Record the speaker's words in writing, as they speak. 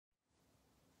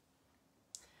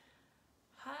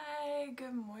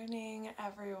Good morning,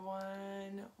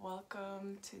 everyone.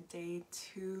 Welcome to day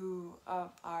 2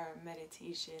 of our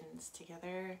meditations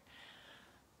together.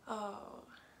 Oh,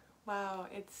 wow,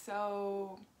 it's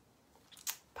so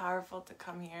powerful to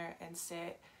come here and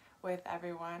sit with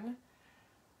everyone.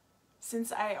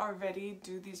 Since I already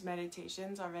do these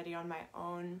meditations already on my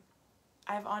own,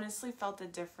 I've honestly felt a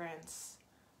difference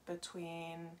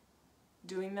between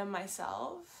doing them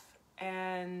myself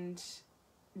and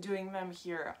doing them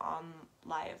here on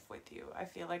live with you. I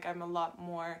feel like I'm a lot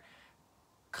more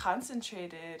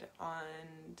concentrated on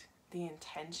the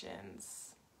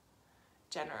intentions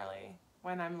generally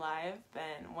when I'm live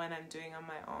than when I'm doing on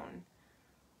my own.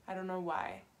 I don't know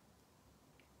why,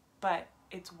 but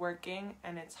it's working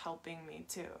and it's helping me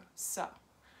too. So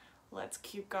let's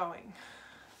keep going.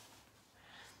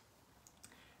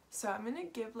 So I'm gonna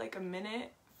give like a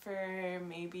minute for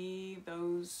maybe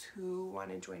those who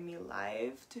want to join me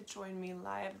live to join me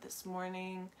live this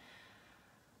morning.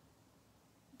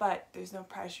 But there's no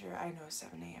pressure. I know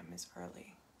 7 a.m. is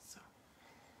early. So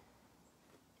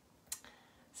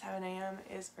 7 a.m.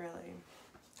 is early.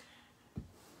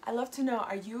 I'd love to know,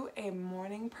 are you a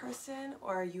morning person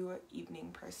or are you an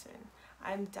evening person?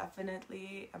 I'm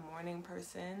definitely a morning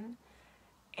person.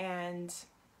 And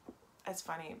it's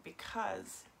funny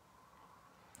because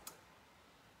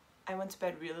I went to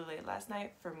bed really late last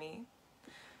night for me,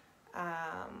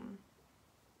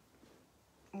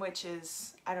 which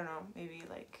is, I don't know, maybe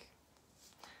like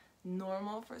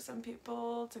normal for some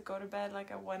people to go to bed like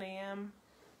at 1 a.m.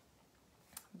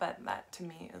 But that to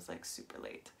me is like super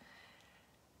late.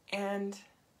 And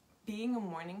being a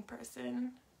morning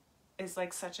person is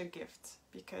like such a gift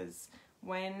because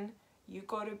when you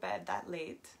go to bed that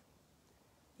late,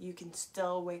 you can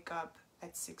still wake up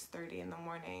at 6:30 in the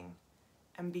morning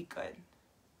and be good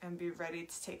and be ready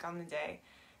to take on the day.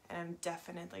 And I'm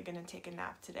definitely gonna take a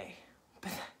nap today,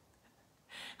 but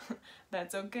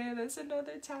that's okay, that's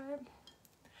another time.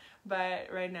 But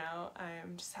right now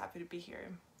I'm just happy to be here.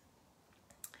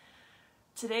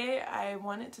 Today I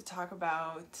wanted to talk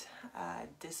about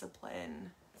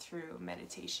discipline through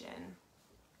meditation,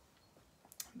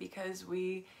 because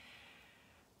a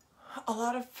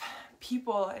lot of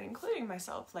people, and including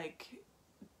myself, like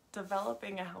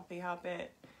developing a healthy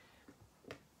habit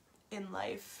in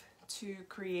life to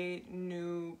create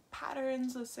new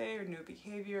patterns, let's say, or new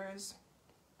behaviors,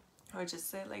 or just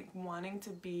say like wanting to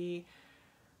be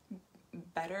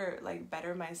better, like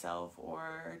better myself,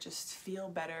 or just feel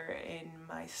better in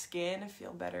my skin,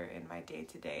 feel better in my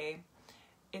day-to-day.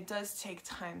 It does take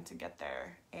time to get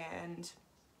there. And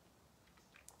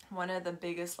one of the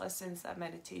biggest lessons that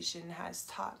meditation has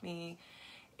taught me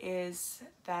is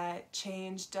that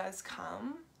change does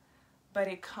come, but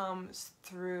it comes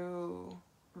through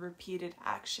repeated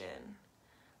action.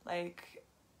 Like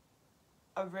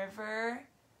a river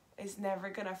is never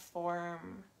gonna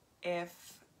form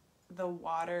if the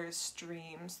water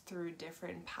streams through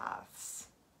different paths.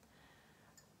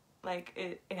 Like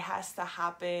it has to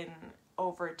happen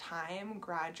over time,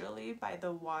 gradually, by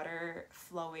the water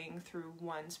flowing through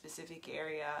one specific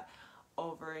area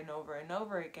over and over and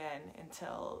over again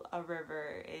until a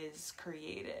river is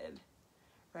created,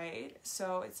 right?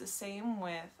 So it's the same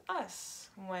with us.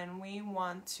 When we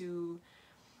want to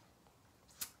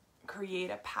create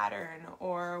a pattern,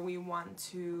 or we want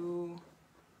to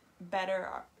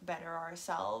better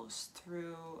ourselves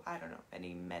through, I don't know,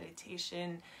 any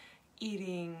meditation,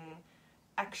 eating,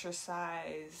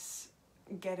 exercise,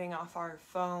 getting off our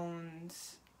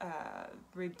phones,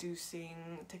 reducing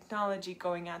technology,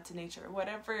 going out to nature,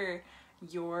 whatever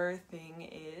your thing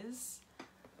is,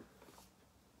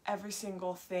 every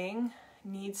single thing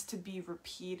needs to be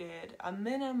repeated a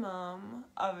minimum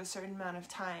of a certain amount of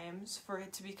times for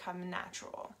it to become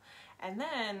natural. And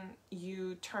then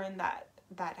you turn that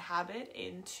habit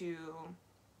into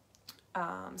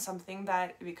something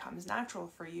that becomes natural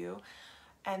for you,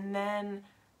 and then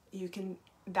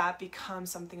that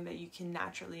becomes something that you can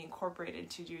naturally incorporate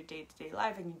into your day-to-day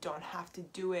life, and you don't have to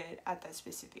do it at that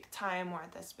specific time or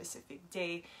at that specific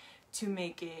day to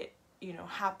make it,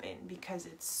 happen, because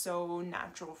it's so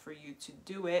natural for you to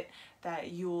do it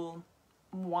that you'll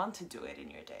want to do it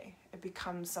in your day. It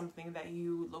becomes something that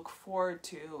you look forward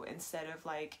to, instead of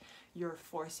like you're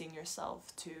forcing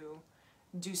yourself to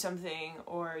do something,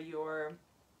 or you're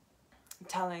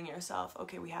telling yourself,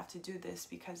 okay, we have to do this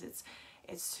because it's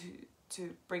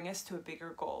to bring us to a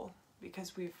bigger goal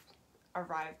because we've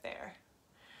arrived there.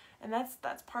 And that's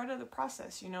part of the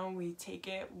process, we take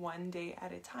it one day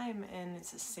at a time, and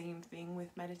it's the same thing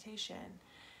with meditation.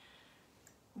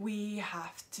 we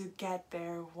have to get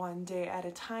there one day at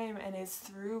a time, and it's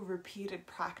through repeated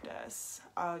practice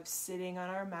of sitting on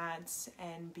our mats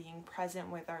and being present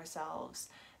with ourselves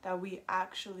that we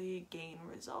actually gain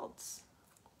results.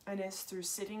 And it's through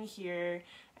sitting here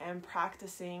and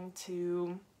practicing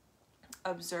to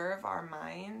observe our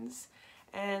minds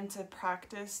and to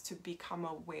practice to become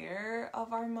aware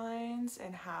of our minds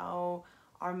and how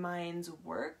our minds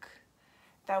work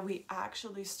that we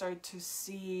actually start to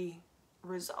see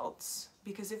results.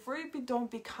 Because if we don't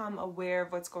become aware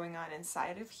of what's going on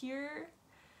inside of here,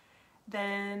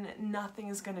 then nothing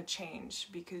is going to change,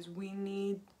 because we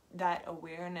need that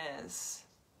awareness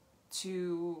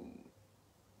to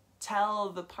tell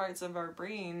the parts of our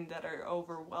brain that are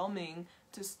overwhelming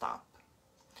to stop,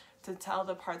 to tell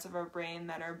the parts of our brain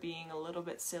that are being a little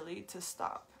bit silly to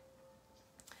stop.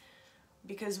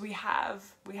 Because we have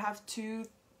two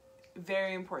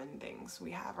very important things.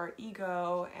 We have our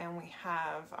ego and we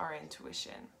have our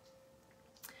intuition.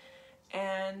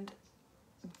 And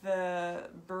the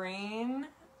brain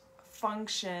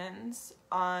functions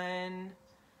on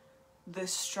the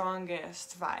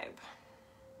strongest vibe,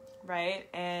 right?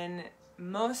 And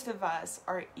most of us,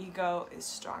 our ego is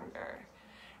stronger.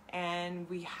 And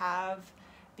we have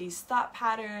these thought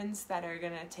patterns that are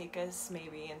going to take us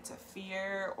maybe into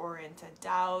fear or into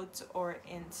doubt or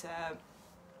into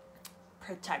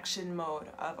protection mode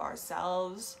of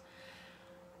ourselves.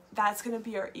 That's going to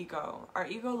be our ego. Our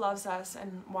ego loves us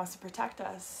and wants to protect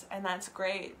us, and that's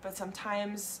great. But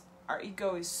sometimes our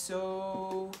ego is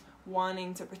so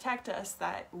wanting to protect us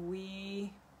that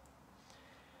we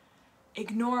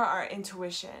ignore our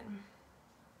intuition.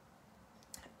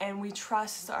 And we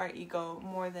trust our ego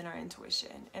more than our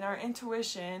intuition. And our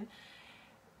intuition,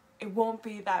 it won't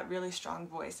be that really strong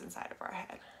voice inside of our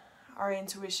head. Our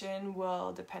intuition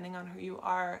will, depending on who you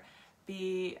are,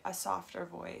 be a softer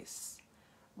voice,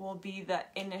 will be the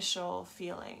initial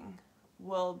feeling,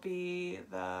 will be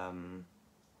the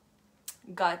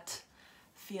gut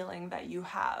feeling that you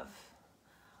have.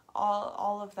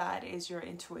 All of that is your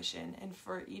intuition. And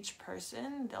for each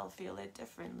person, they'll feel it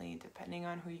differently depending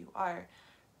on who you are.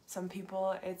 Some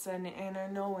people, it's an inner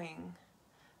knowing.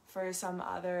 For some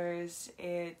others,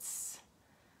 it's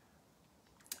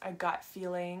a gut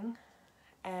feeling.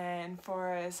 And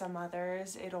for some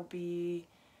others, it'll be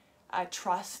a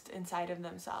trust inside of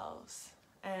themselves.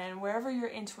 And wherever your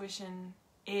intuition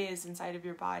is inside of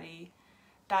your body,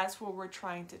 that's what we're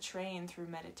trying to train through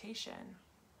meditation.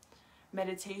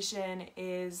 Meditation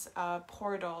is a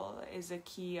portal, is a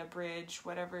key, a bridge,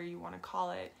 whatever you want to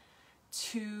call it,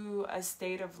 to a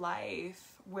state of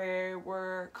life where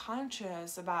we're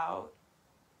conscious about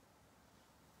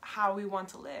how we want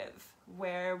to live,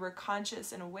 where we're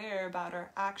conscious and aware about our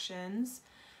actions,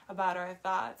 about our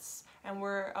thoughts, and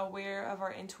we're aware of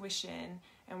our intuition,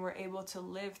 and we're able to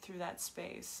live through that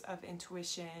space of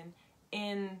intuition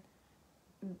in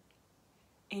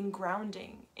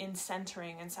grounding, in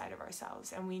centering inside of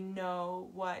ourselves, and we know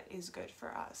what is good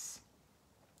for us.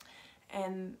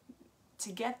 And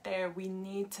to get there, we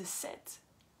need to sit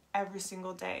every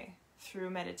single day through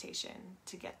meditation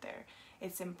to get there.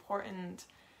 It's important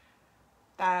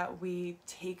that we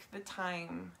take the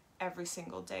time every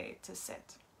single day to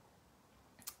sit.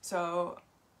 So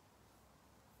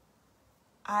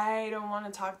I don't want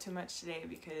to talk too much today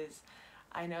because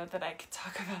I know that I could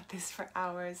talk about this for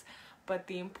hours, but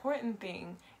the important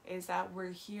thing is that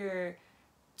we're here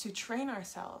to train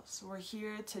ourselves. We're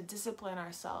here to discipline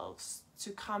ourselves, to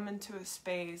come into a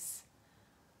space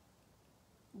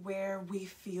where we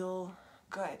feel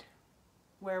good,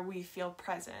 where we feel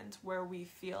present, where we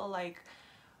feel like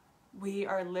we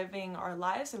are living our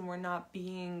lives and we're not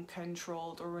being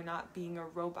controlled or we're not being a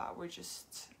robot.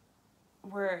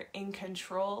 We're in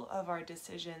control of our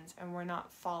decisions and we're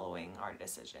not following our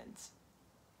decisions.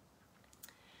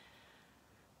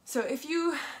 So if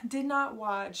you did not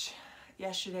watch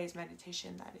yesterday's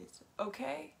meditation, that is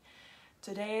okay.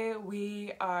 Today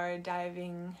we are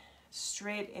diving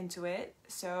straight into it.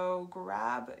 So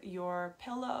grab your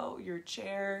pillow, your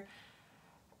chair,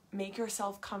 make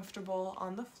yourself comfortable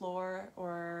on the floor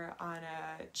or on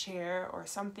a chair or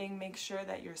something. Make sure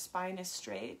that your spine is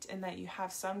straight and that you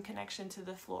have some connection to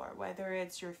the floor, whether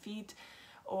it's your feet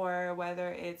or whether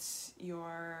it's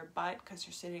your butt because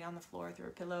you're sitting on the floor through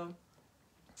a pillow,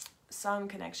 some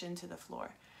connection to the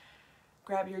floor.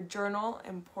 Grab your journal.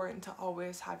 Important to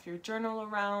always have your journal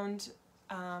around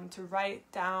to write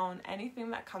down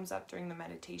anything that comes up during the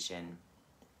meditation.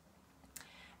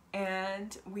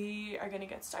 And we are going to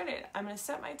get started. I'm going to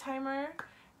set my timer,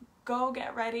 go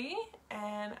get ready,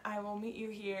 and I will meet you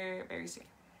here very soon.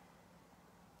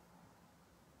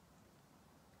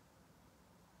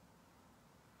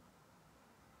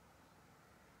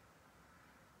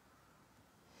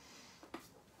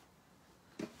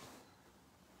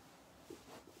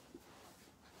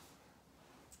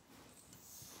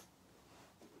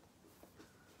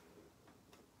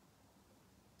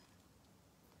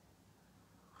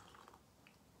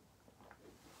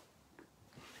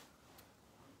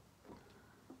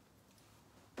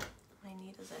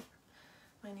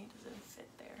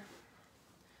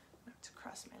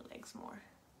 legs more.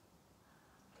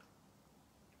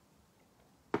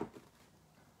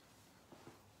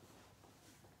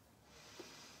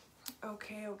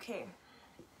 Okay.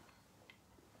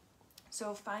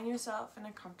 So find yourself in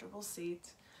a comfortable seat,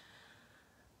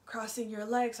 crossing your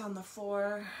legs on the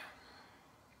floor.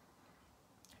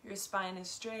 Your spine is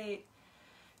straight.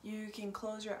 You can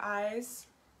close your eyes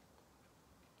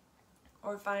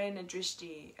or find a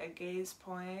drishti, a gaze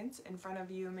point in front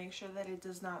of you. Make sure that it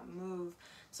does not move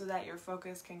so that your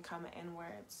focus can come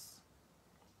inwards.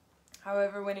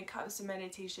 However, when it comes to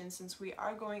meditation, since we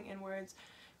are going inwards,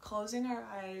 closing our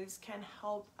eyes can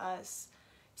help us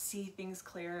see things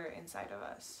clearer inside of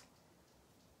us.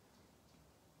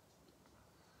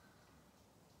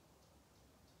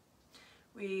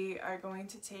 We are going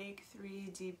to take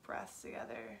 3 deep breaths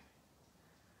together,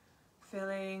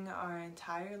 filling our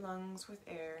entire lungs with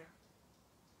air.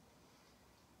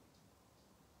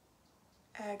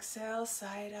 Exhale,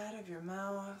 sigh it out of your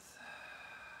mouth.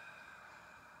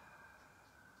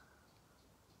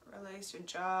 Release your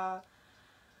jaw,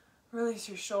 release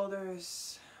your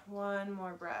shoulders. 1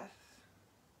 more breath,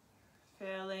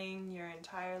 filling your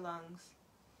entire lungs.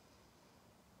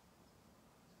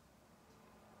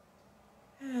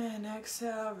 And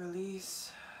exhale,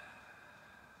 release.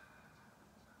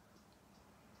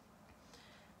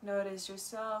 Notice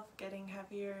yourself getting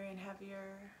heavier and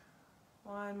heavier.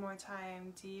 1 more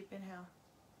time, deep inhale.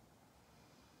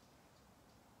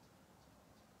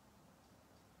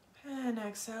 And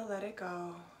exhale, let it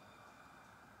go.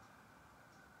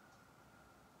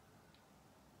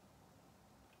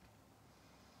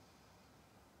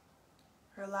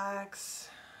 Relax,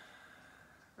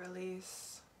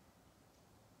 release.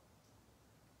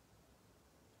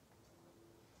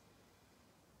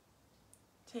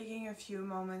 Taking a few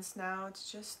moments now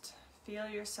to just feel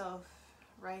yourself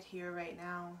right here, right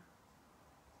now.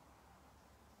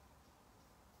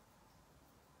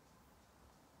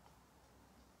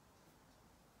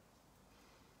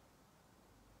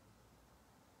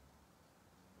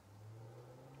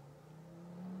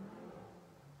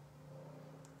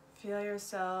 Feel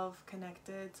yourself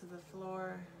connected to the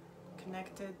floor,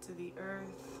 connected to the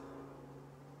earth.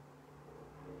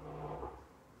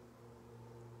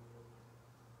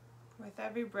 With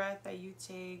every breath that you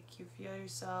take, you feel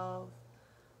yourself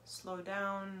slow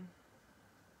down.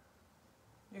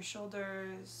 Your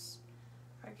shoulders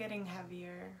are getting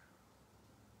heavier.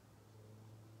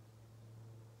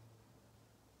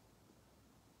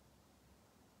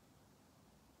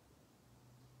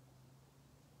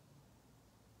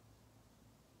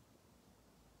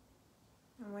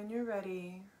 And when you're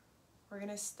ready, we're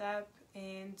going to step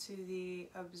into the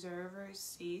observer's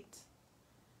seat.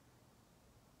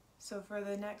 So for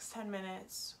the next 10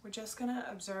 minutes, we're just going to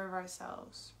observe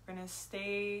ourselves. We're going to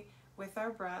stay with our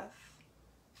breath,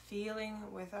 feeling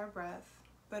with our breath,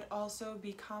 but also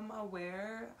become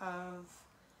aware of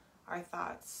our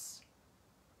thoughts.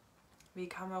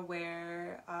 Become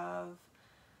aware of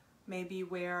maybe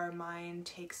where our mind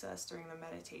takes us during the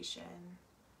meditation.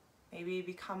 Maybe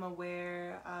become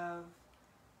aware of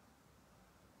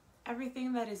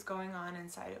everything that is going on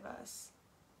inside of us.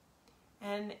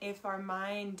 And if our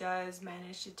mind does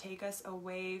manage to take us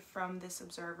away from this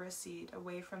observer seat,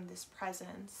 away from this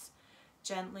presence,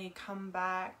 gently come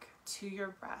back to your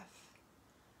breath.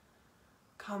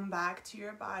 Come back to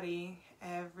your body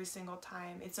every single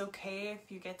time. It's okay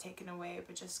if you get taken away,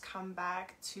 but just come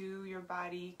back to your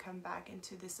body, come back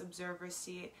into this observer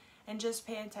seat, and just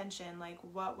pay attention, like,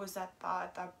 what was that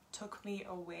thought that took me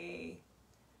away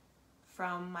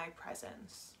from my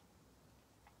presence?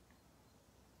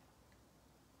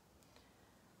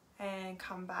 And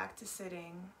come back to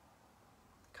sitting,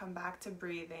 come back to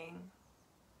breathing.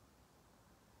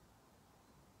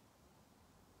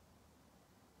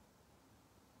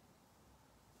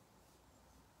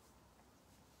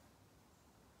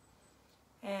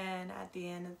 And at the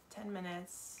end of the 10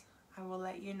 minutes, I will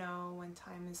let you know when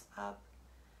time is up,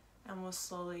 and we'll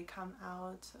slowly come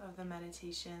out of the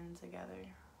meditation together.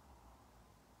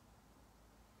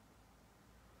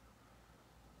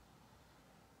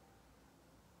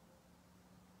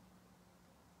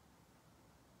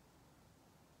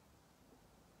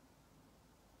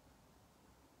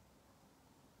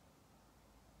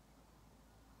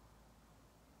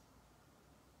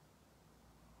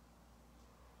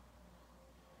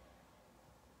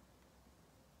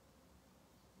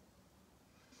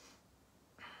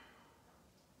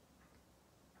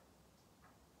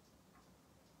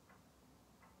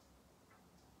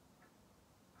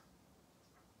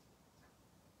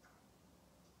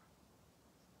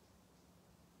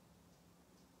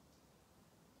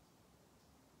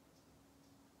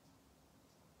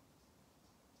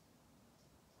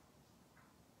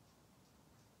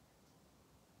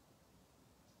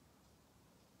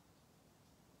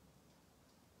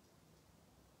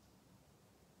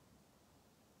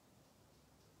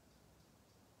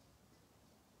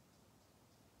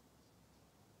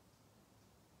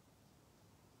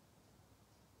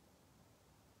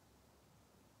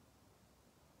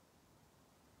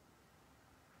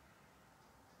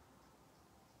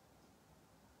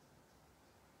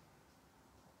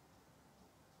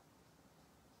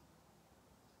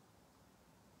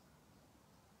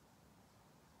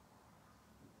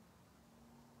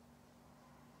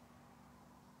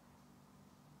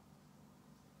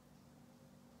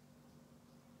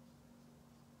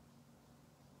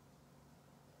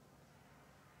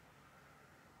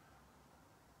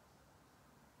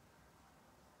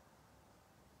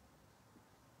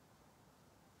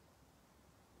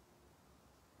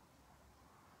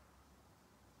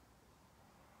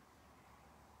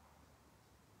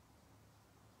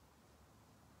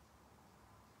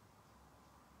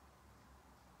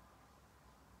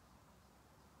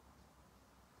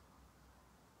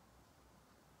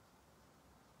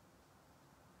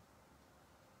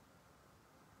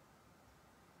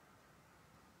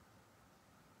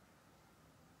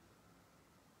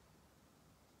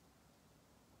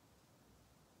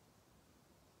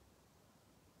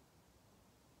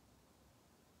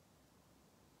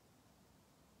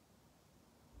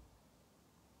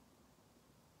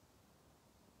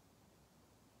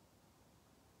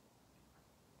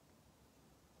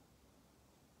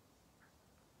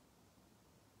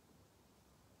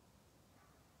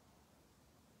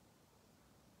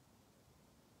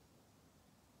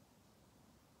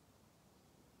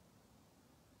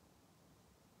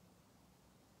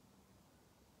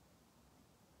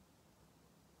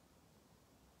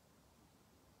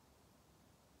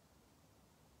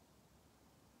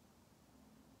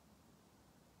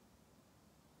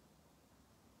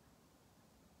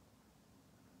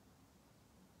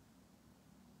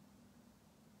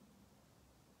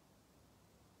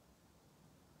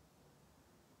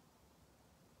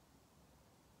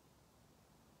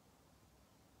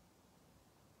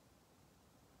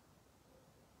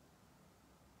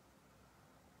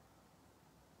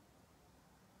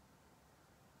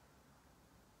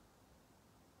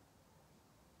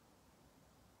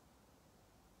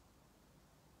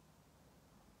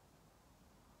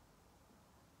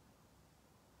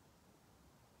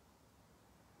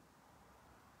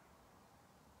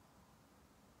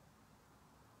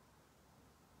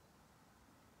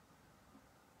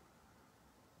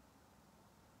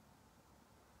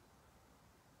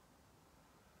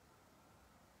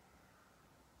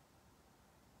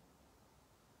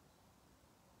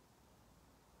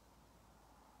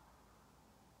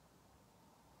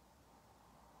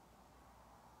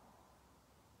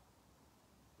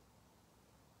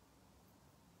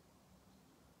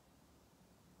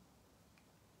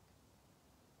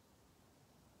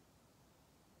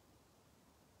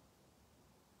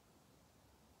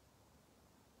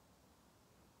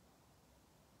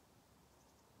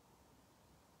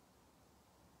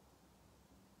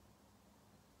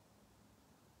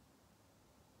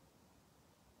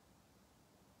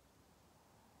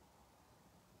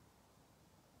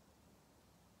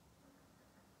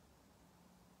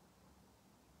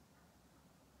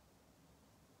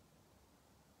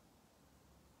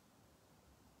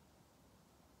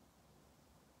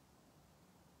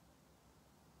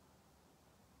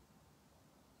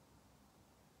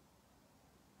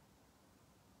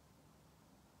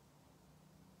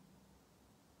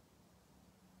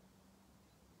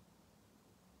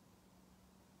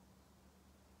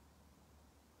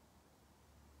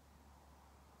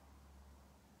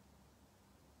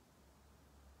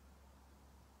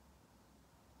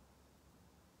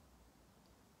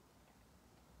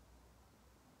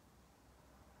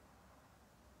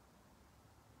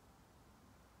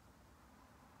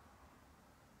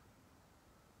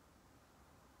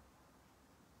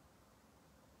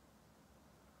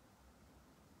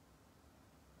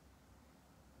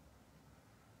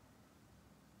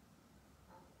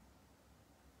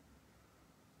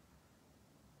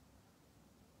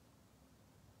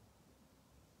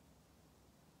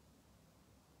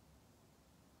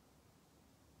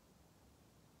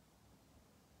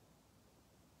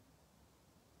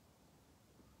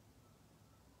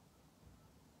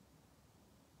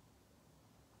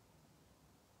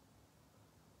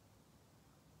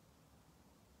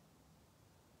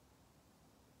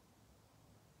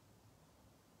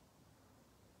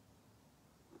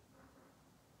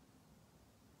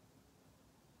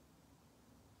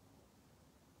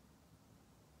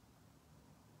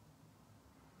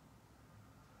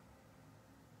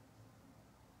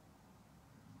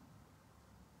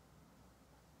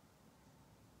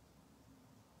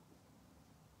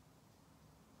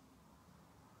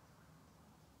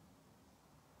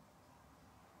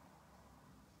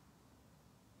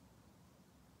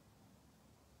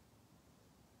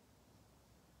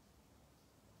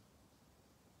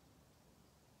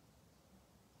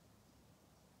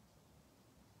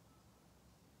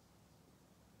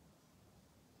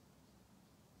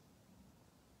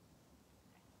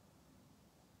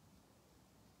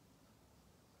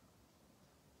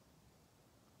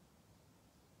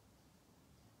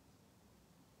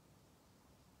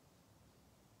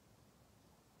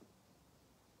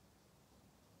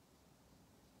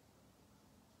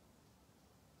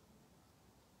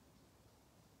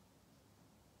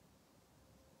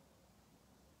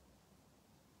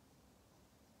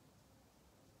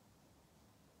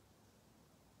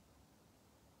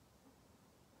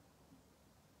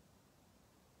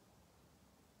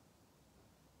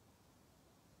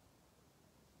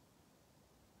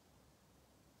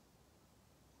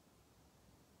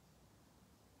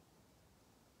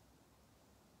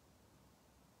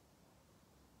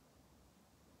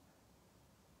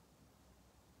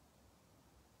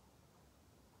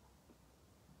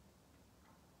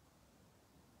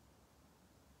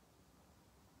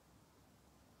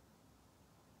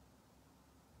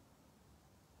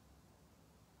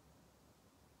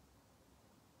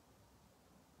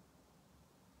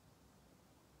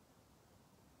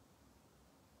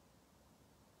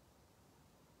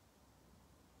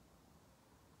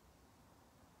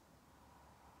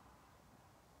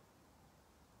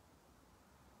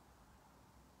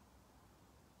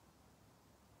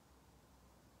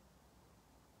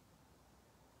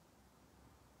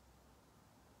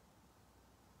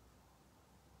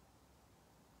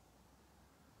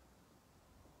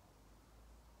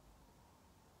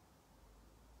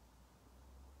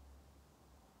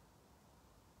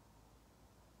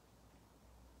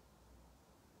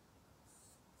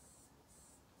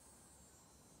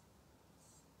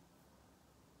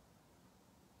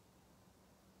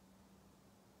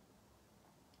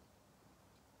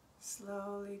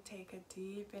 Slowly take a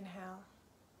deep inhale,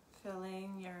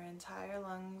 filling your entire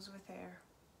lungs with air.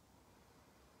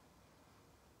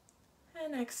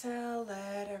 And exhale,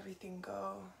 let everything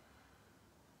go.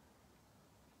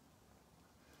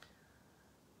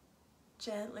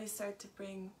 Gently start to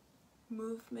bring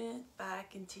movement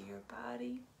back into your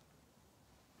body.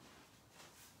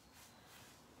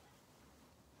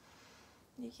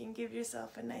 You can give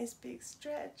yourself a nice big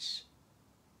stretch.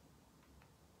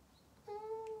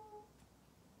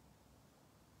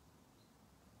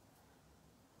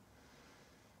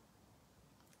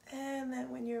 And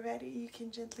then when you're ready, you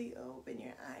can gently open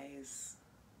your eyes,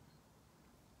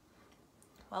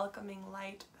 welcoming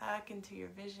light back into your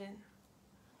vision.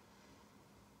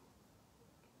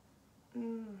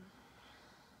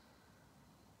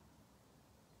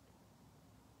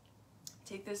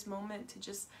 Take this moment to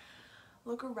just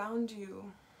look around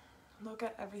you. Look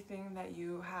at everything that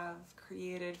you have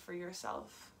created for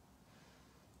yourself.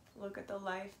 Look at the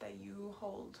life that you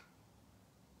hold.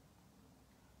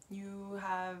 You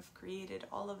have created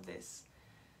all of this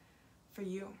for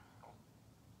you.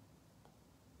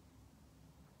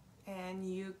 And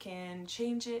you can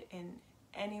change it in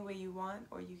any way you want,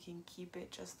 or you can keep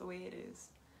it just the way it is.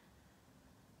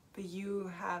 But you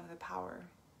have the power.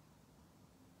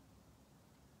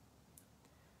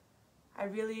 I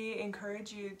really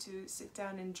encourage you to sit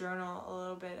down and journal a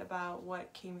little bit about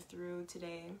what came through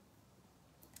today.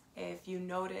 If you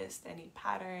noticed any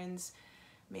patterns,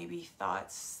 maybe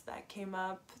thoughts that came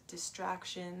up,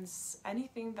 distractions,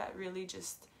 anything that really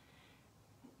just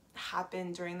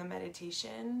happened during the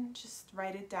meditation, just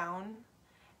write it down,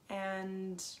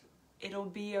 and it'll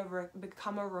be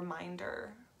become a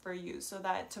reminder for you, so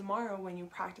that tomorrow when you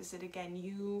practice it again,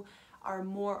 you are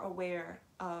more aware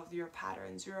of your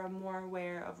patterns, you're more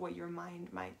aware of what your mind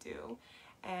might do,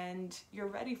 and you're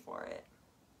ready for it.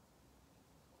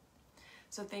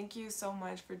 So thank you so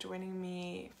much for joining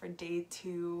me for day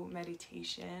 2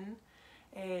 meditation.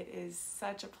 It is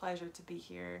such a pleasure to be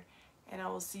here, and I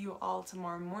will see you all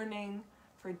tomorrow morning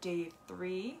for day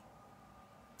 3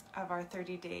 of our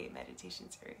 30-day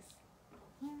meditation series.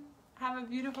 Have a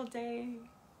beautiful day.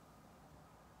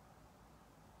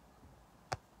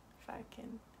 If I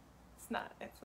can, it's